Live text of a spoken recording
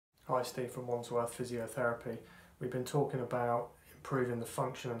Hi, Steve from Wandsworth Physiotherapy. We've been talking about improving the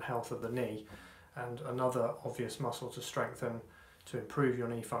function and health of the knee, and another obvious muscle to strengthen to improve your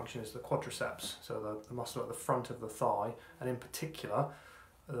knee function is the quadriceps, so the muscle at the front of the thigh, and in particular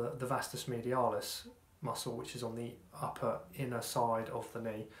the vastus medialis muscle, which is on the upper inner side of the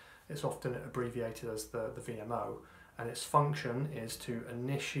knee. It's often abbreviated as the VMO, and its function is to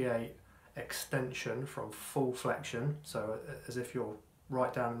initiate extension from full flexion, so as if you're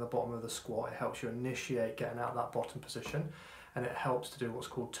right down in the bottom of the squat. It helps you initiate getting out of that bottom position, and it helps to do what's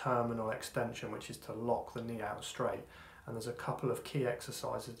called terminal extension, which is to lock the knee out straight. And there's a couple of key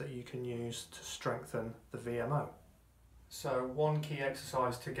exercises that you can use to strengthen the VMO. So one key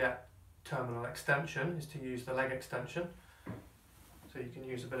exercise to get terminal extension is to use the leg extension. So you can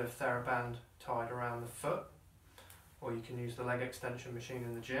use a bit of TheraBand tied around the foot, or you can use the leg extension machine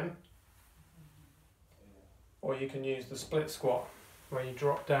in the gym, or you can use the split squat, where you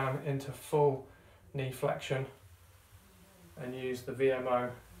drop down into full knee flexion and use the VMO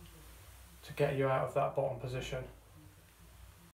to get you out of that bottom position.